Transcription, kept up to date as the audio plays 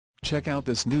Check out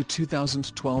this new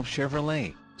 2012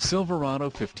 Chevrolet Silverado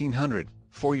 1500.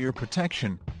 For your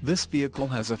protection, this vehicle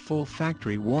has a full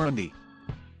factory warranty.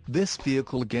 This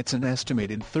vehicle gets an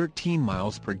estimated 13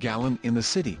 miles per gallon in the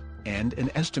city, and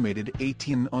an estimated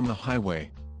 18 on the highway.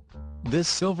 This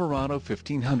Silverado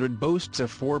 1500 boasts a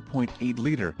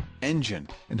 4.8-liter engine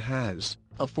and has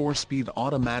a 4-speed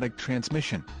automatic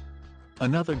transmission.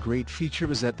 Another great feature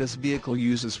is that this vehicle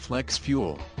uses flex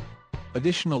fuel.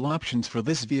 Additional options for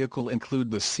this vehicle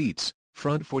include the seats,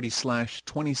 front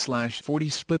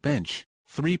 40/20/40 split bench,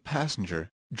 3-passenger,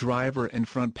 driver and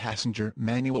front passenger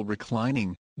manual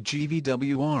reclining,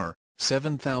 GVWR,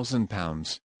 7,000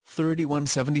 pounds,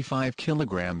 3175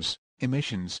 kilograms,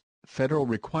 emissions, federal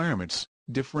requirements,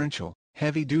 differential,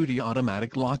 heavy-duty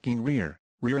automatic locking rear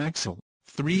axle,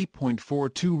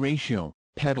 3.42 ratio,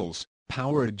 pedals,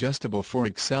 power adjustable for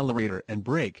accelerator and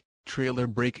brake, trailer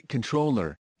brake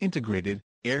controller, integrated,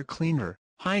 air cleaner,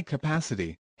 high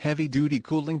capacity, heavy-duty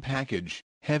cooling package,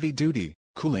 heavy-duty,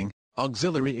 cooling,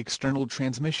 auxiliary external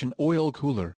transmission oil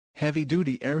cooler,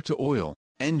 heavy-duty air-to-oil,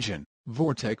 engine,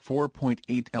 Vortec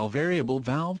 4.8L variable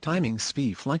valve timing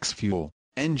SV flex fuel,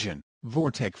 engine,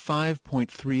 Vortec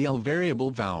 5.3L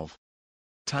variable valve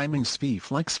timing SV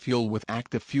flex fuel with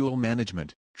active fuel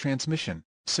management, transmission,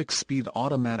 6-speed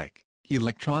automatic,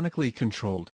 electronically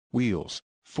controlled, wheels,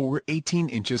 4 18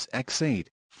 inches x 8,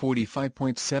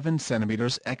 45.7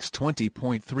 cm x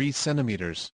 20.3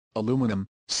 cm, aluminum,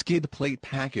 skid plate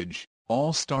package,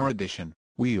 All-Star Edition,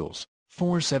 wheels,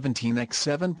 417 x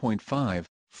 7.5,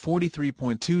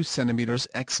 43.2 cm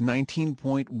x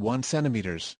 19.1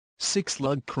 cm,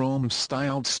 6-lug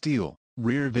chrome-styled steel,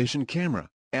 rear vision camera,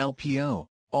 LPO,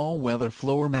 all-weather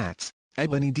floor mats,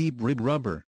 ebony deep rib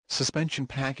rubber, suspension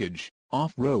package,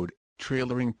 off-road,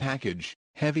 trailering package,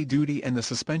 heavy-duty and the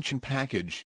suspension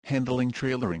package, handling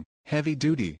trailering,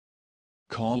 heavy-duty.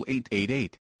 Call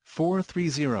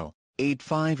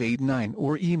 888-430-8589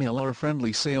 or email our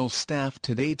friendly sales staff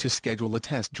today to schedule a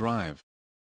test drive.